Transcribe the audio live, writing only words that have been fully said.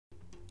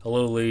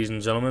Hello ladies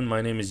and gentlemen,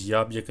 my name is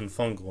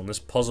Ykcin, and this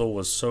puzzle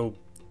was so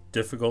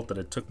difficult that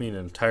it took me an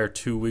entire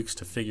 2 weeks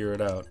to figure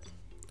it out.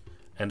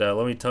 And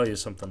let me tell you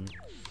something,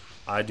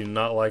 I do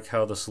not like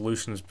how the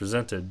solution is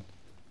presented.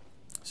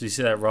 So you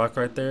see that rock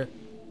right there?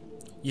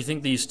 You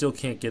think that you still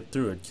can't get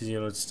through it, because you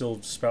know it's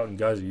still spouting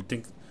geyser. You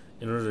think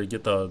in order to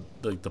get the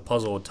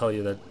puzzle will tell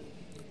you that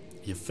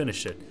you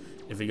finish it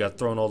if it got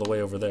thrown all the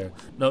way over there.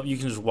 Nope, you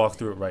can just walk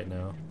through it right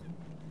now.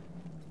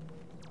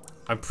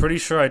 I'm pretty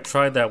sure I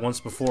tried that once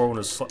before when it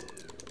was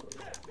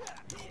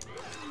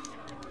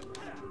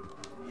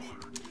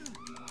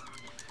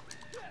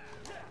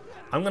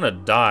I'm gonna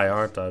die,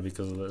 aren't I,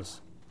 because of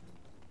this?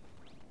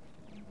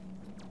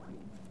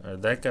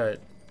 Alright, that guy...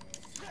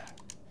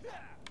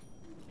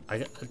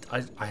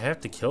 I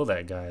have to kill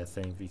that guy, I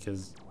think,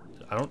 because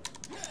I don't...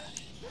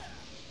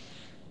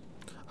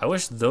 I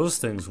wish those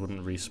things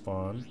wouldn't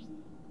respawn.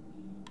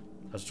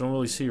 I just don't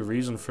really see a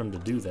reason for him to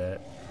do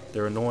that.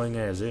 They're annoying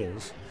as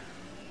is.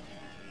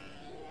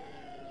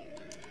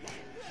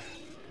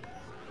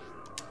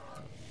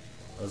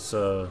 Let's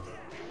do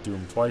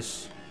him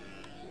twice.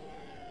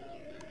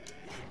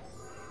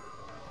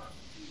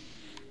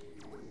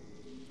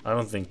 I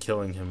don't think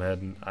killing him I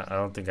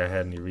don't think I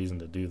had any reason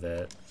to do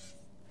that.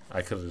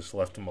 I could have just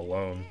left him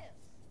alone.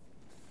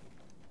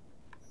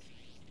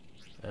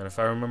 And if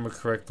I remember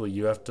correctly,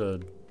 you have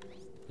to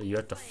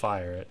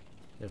fire it.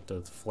 You have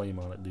to flame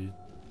on it, dude.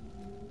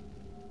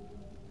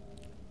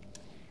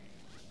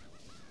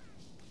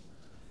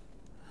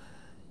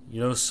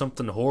 You know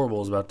something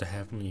horrible is about to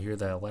happen when you hear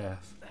that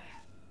laugh.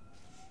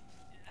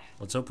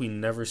 Let's hope we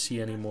never see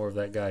any more of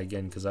that guy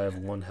again, because I have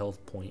 1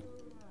 health point.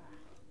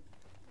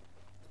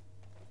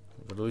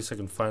 But at least I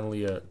can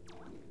finally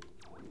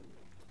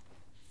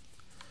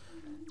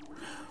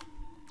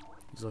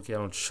He's lucky I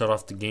don't shut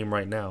off the game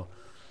right now.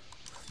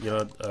 You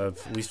know,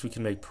 at least we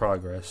can make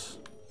progress.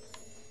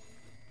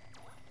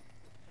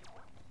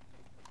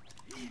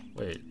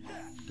 Wait,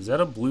 is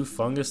that a blue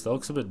fungus? That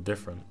looks a bit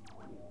different.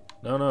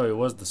 No, it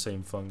was the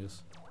same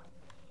fungus.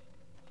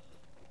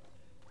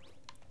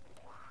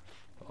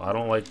 Oh, I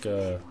don't like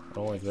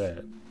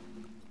that.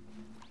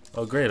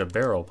 Oh great, a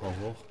barrel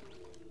puzzle.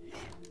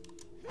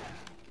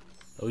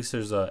 At least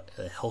there's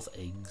health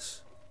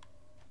eggs.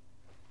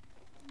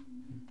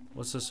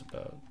 What's this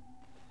about?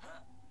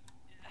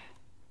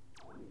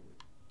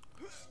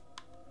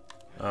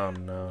 Oh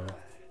no.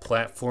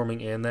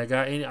 Platforming and that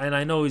guy. And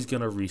I know he's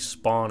gonna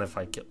respawn if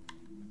I kill.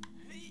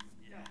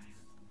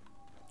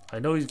 I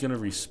know he's gonna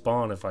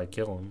respawn if I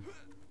kill him.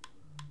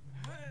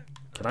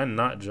 Can I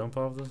not jump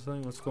off this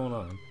thing? What's going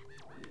on?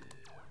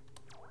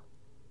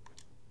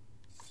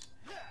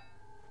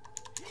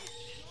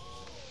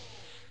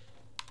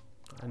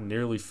 I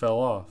nearly fell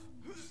off.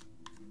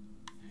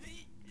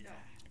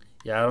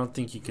 Yeah, I don't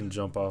think you can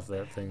jump off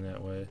that thing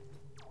that way.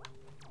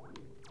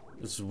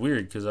 This is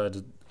weird because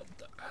I'd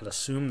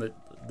assume that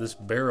this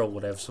barrel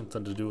would have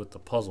something to do with the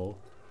puzzle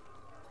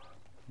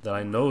that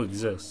I know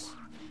exists.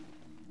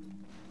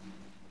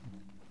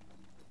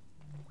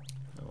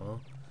 Well,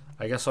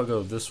 I guess I'll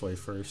go this way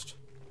first.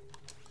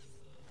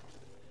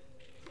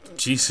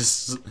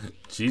 Jesus,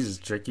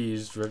 Tricky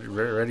is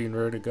ready and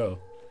ready to go.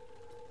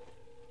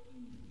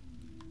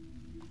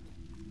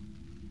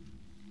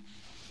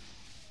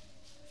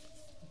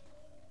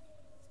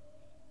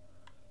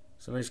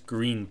 It's a nice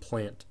green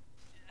plant.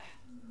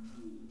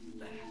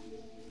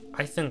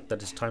 I think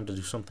that it's time to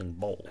do something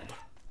bold.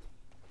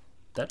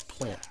 That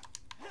plant.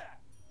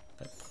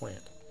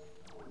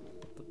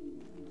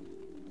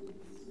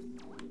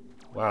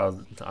 Wow,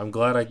 I'm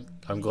glad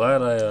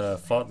I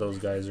fought those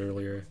guys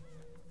earlier.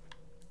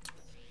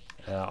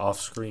 Off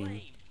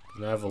screen.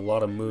 And I have a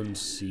lot of moon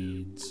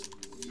seeds.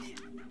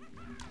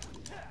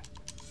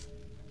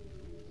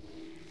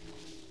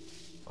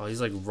 Oh,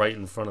 he's like right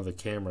in front of the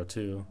camera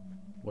too.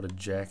 What a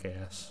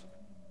jackass.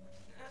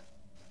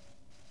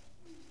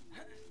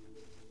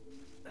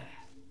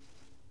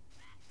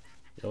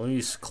 Yeah, let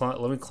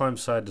me climb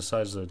side to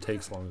side so it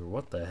takes longer.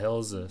 What the hell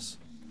is this?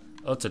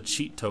 Oh, it's a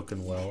cheat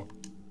token well.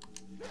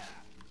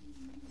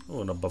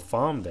 Oh, and a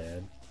Bafam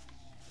dad.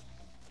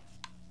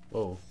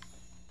 Whoa.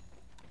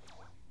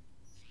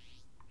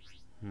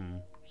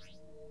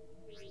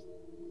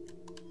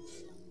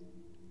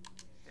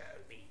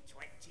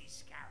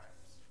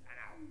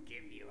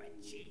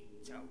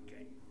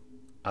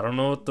 I don't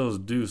know what those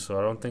do, so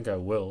I don't think I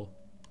will.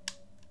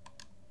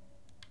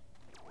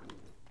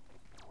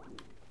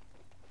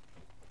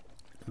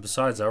 And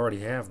besides, I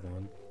already have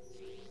one.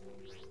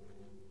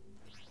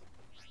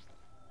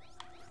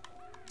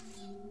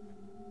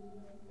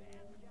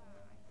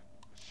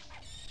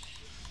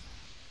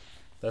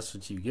 That's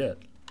what you get.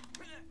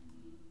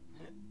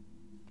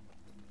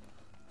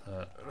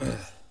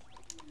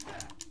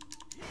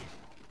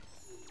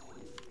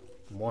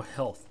 More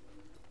health.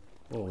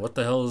 Whoa, what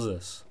the hell is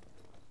this?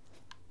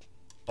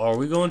 Are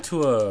we going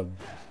to a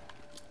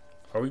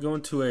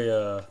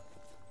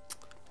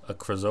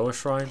Krazoa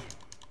shrine?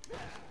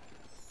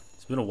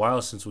 It's been a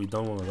while since we've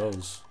done one of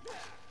those.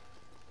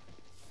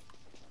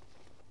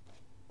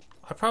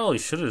 I probably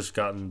should have just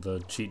gotten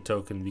the cheat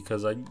token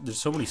because there's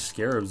so many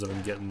scarabs that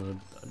I'm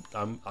getting.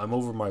 I'm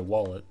over my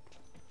wallet.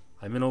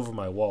 I'm in over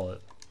my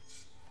wallet.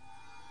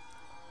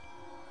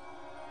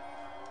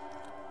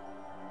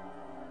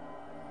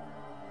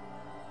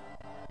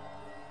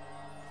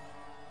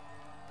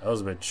 That was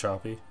a bit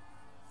choppy.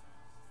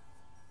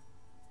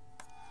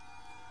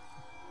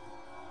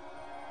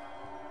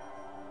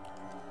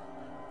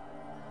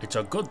 It's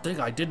a good thing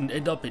I didn't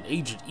end up in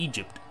ancient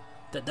Egypt.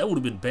 That would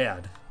have been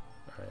bad.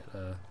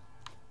 Alright,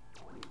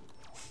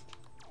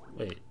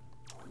 wait.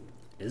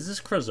 Is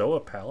this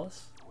Krazoa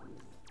Palace?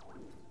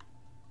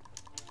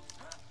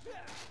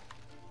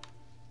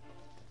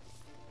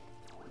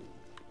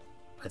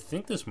 I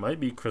think this might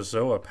be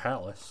Krazoa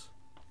Palace.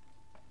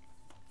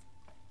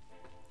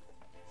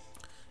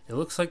 It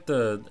looks like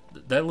that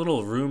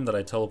little room that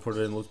I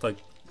teleported in looked like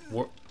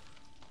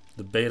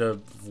the beta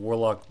of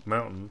Warlock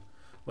Mountain.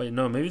 Wait,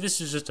 no, maybe this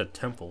is just a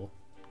temple.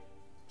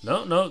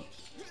 No.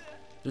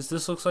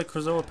 This looks like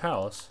Krazoa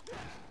Palace.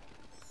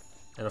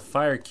 And a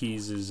Fire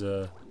Keys is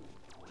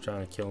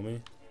trying to kill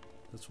me.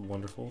 That's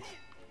wonderful.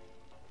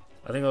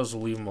 I think I'll just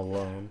leave him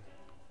alone.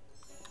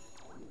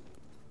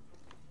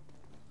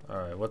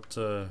 Alright,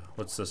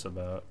 what's this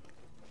about?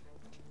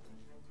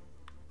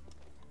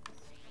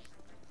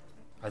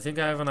 I think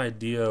I have an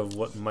idea of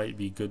what might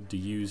be good to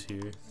use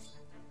here.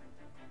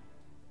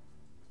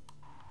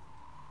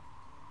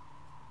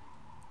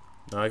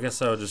 No, I guess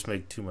that would just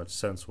make too much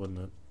sense, wouldn't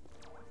it?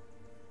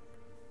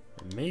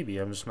 And maybe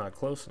I'm just not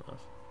close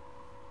enough.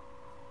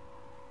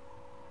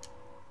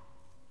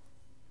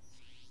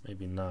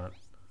 Maybe not.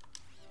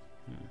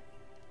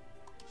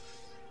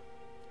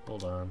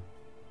 Hold on.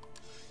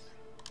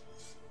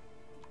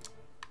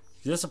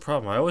 See, that's the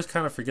problem. I always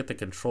kind of forget the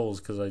controls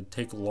because I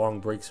take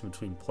long breaks in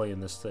between playing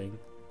this thing.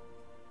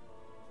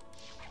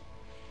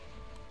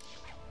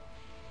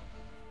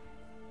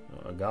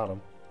 Oh, I got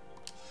him.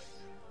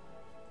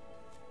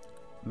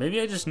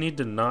 Maybe I just need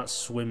to not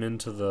swim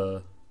into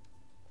the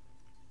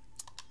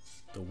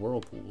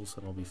whirlpools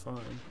and I'll be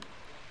fine.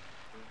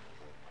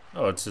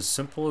 Oh, it's as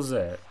simple as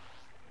that.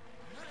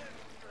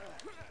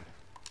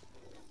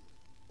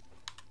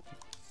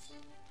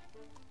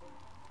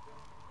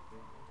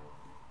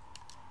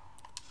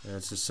 And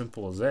it's as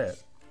simple as that.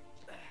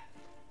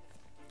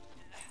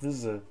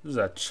 This is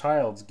a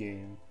child's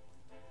game.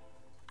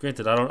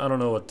 Granted, I don't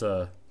know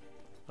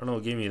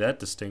what gave me that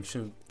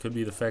distinction. Could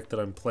be the fact that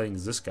I'm playing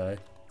as this guy.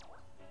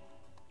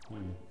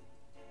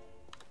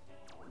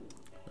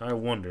 I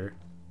wonder.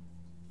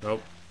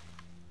 Nope.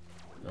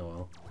 Oh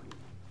well.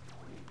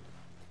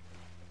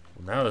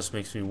 Now this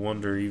makes me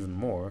wonder even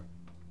more.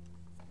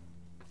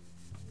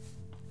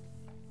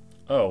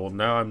 Oh, well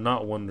now I'm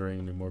not wondering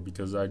anymore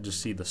because I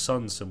just see the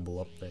sun symbol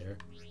up there.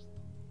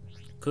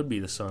 Could be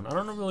the sun. I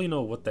don't really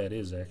know what that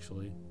is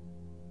actually.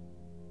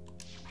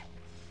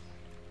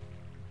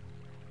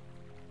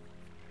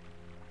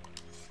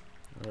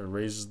 It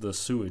raises the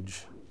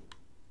sewage.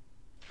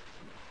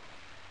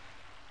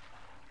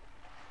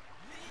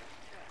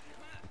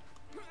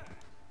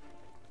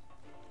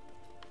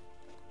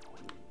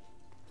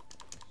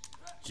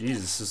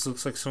 Jesus, this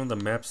looks like some of the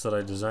maps that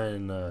I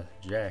designed in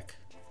Jack.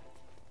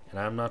 And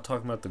I'm not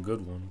talking about the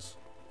good ones.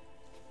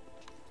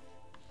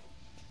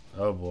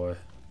 Oh boy.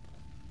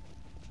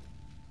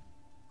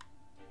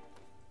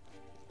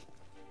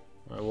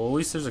 Alright, well at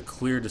least there's a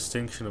clear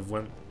distinction of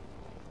when...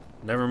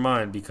 Never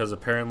mind, because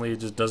apparently it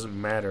just doesn't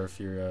matter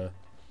if you're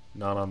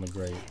not on the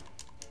grate.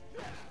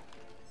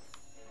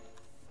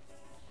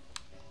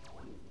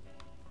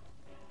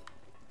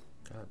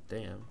 God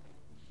damn.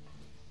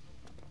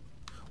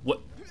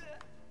 What?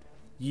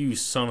 You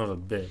son of a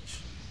bitch.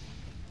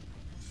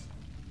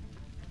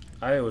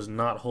 I was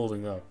not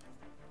holding up.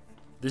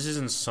 This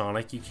isn't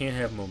Sonic. You can't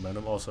have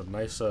momentum. Also,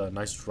 nice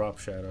drop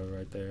shadow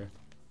right there.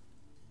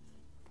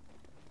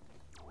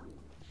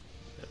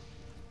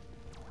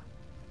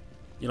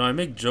 You know, I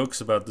make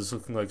jokes about this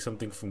looking like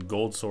something from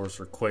Gold Source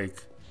or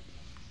Quake,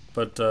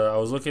 but I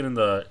was looking in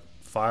the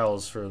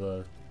files for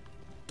the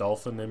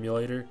Dolphin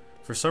emulator.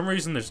 For some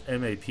reason, there's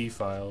MAP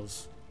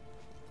files.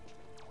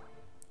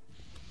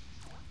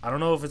 I don't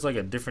know if it's like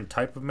a different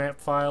type of map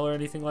file or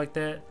anything like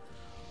that,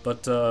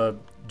 but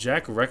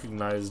Jack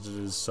recognized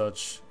it as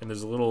such, and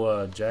there's a little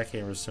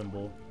jackhammer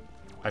symbol.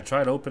 I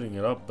tried opening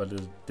it up, but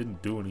it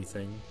didn't do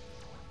anything.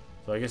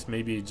 So I guess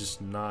maybe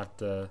just not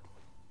the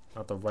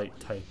right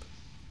type.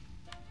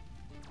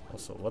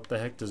 Also, what the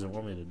heck does it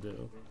want me to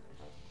do?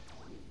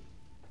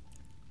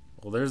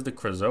 Well, there's the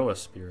Krazoa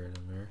spirit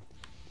in there,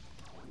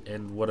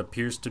 and what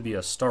appears to be a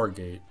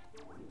Stargate.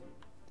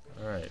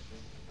 All right.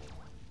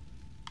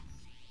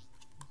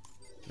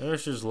 Maybe I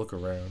should just look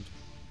around.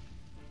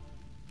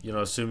 You know,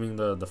 assuming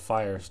the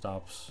fire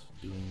stops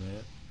doing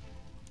that.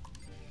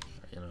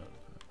 You know.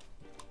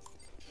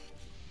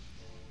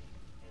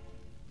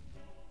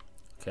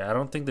 Okay, I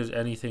don't think there's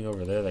anything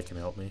over there that can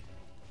help me.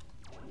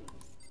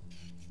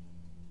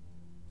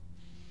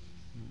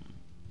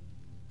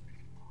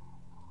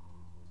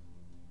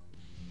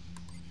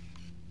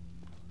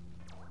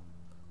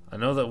 I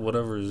know that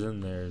whatever is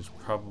in there is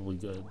probably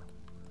good.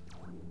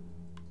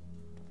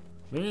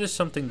 Maybe there's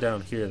something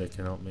down here that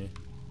can help me.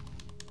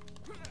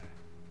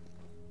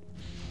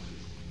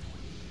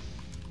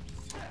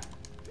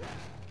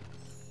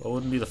 Well, it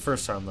wouldn't be the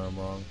first time that I'm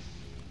wrong.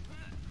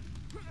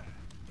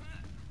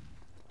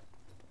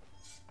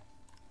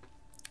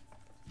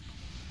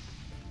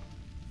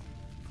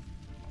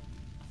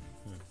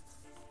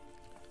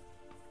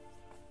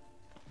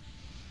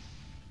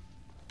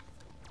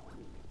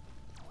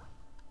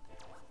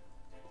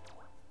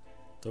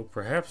 Though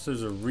perhaps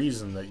there's a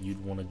reason that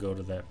you'd want to go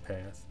to that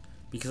path.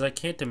 Because I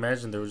can't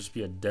imagine there would just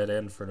be a dead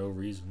end for no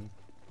reason.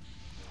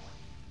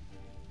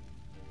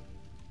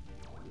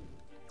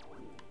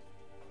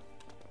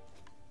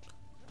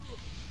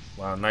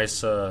 Wow,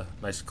 nice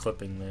nice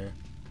clipping there.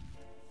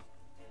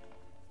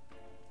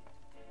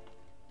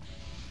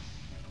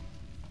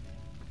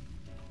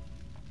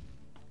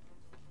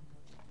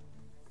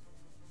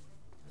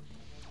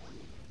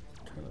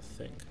 I'm trying to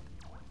think.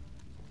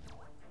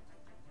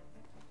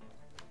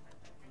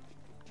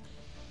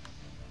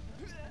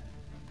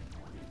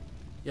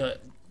 Yeah,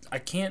 I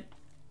can't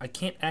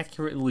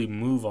accurately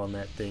move on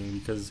that thing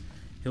because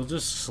he'll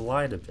just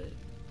slide a bit.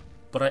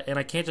 But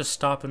I can't just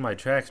stop in my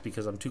tracks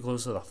because I'm too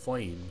close to the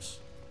flames.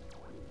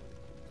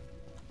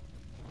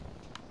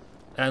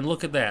 And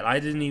look at that. I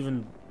didn't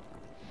even.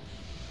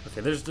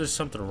 Okay, there's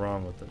something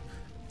wrong with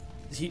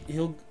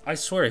it. I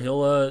swear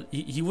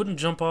he wouldn't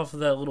jump off of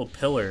that little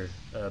pillar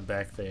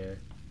back there.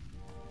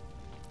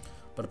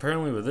 But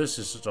apparently with this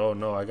it's just, oh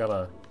no, I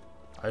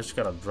just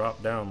gotta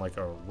drop down like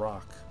a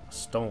rock, a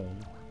stone.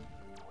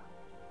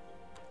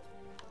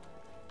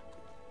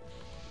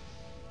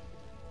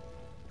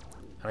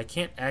 I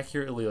can't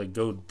accurately like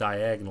go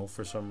diagonal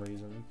for some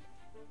reason.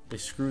 They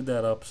screwed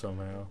that up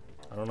somehow.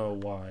 I don't know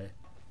why.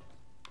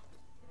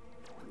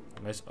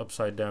 Nice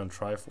upside down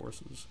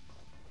Triforces.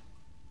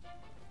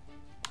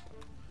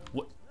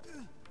 What?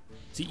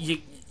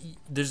 See,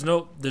 there's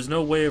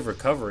no way of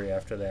recovery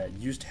after that.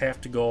 You just have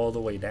to go all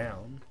the way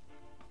down.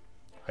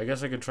 I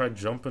guess I could try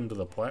jumping to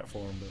the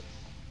platform,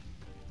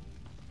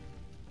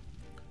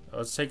 but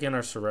let's take in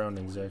our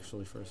surroundings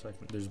actually for a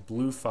second. There's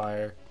blue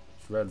fire,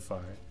 there's red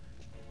fire.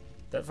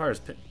 That fire's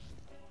pit.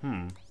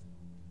 No,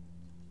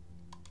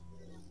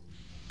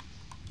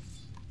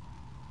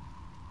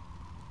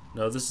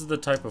 this is the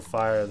type of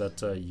fire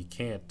that you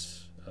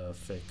can't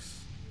fix.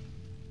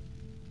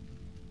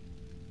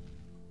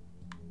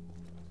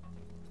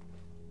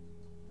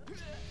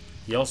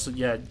 He also,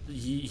 yeah,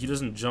 he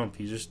doesn't jump.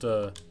 He just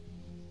does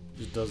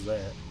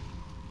that.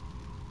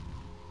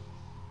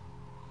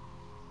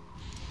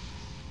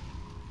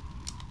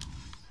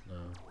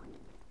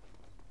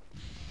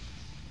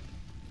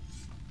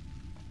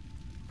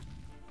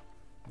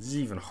 This is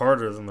even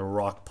harder than the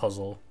rock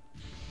puzzle.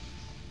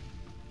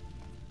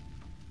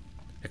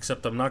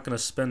 Except I'm not going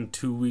to spend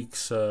 2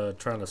 weeks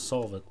trying to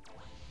solve it.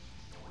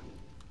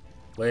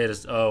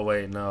 Wait, oh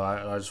wait, no,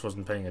 I just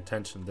wasn't paying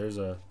attention. There's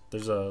a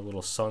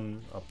little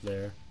sun up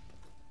there.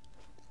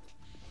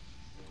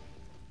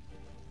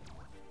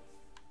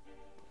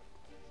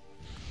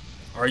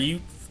 Are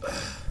you...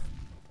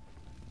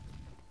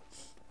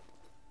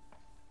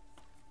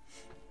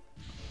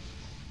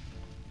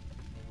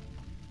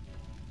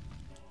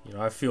 You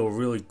know, I feel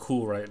really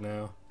cool right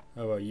now.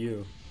 How about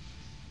you?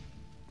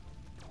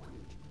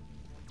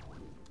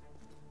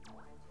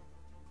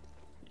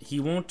 He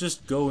won't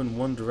just go in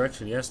one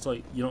direction. He has to,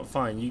 like, you know,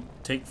 fine, you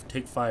take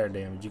fire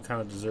damage. You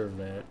kind of deserve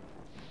that.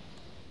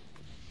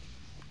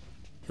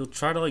 He'll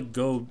try to, like,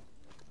 go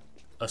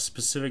a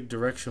specific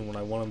direction when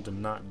I want him to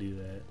not do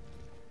that.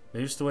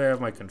 Maybe it's the way I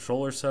have my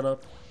controller set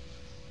up.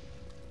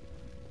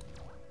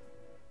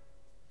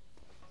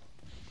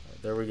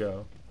 Right, there we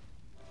go.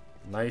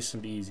 Nice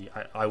and easy.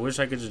 I wish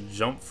I could just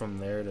jump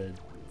from here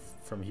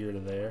to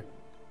there.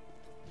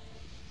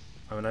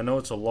 I mean, I know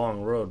it's a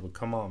long road, but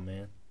come on,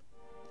 man.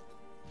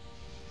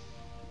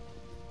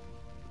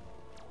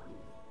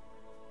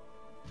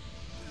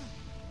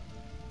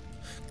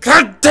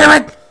 God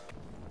damn it!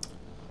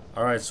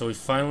 Alright, so we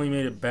finally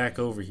made it back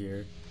over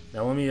here.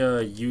 Now let me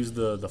use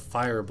the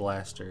fire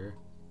blaster.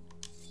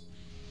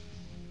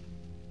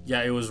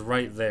 Yeah, it was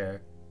right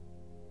there.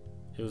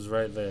 It was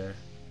right there.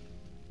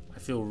 I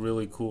feel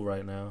really cool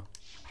right now.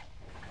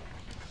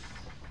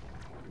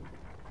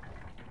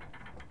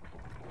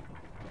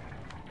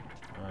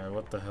 Alright,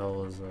 what the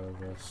hell is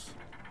this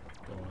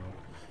going on?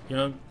 You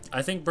know,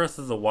 I think Breath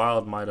of the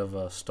Wild might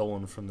have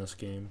stolen from this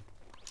game.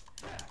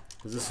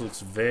 Because this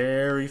looks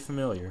very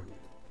familiar.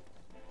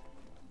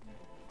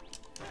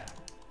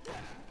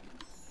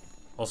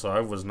 Also, I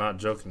was not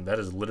joking. That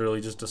is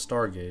literally just a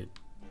Stargate.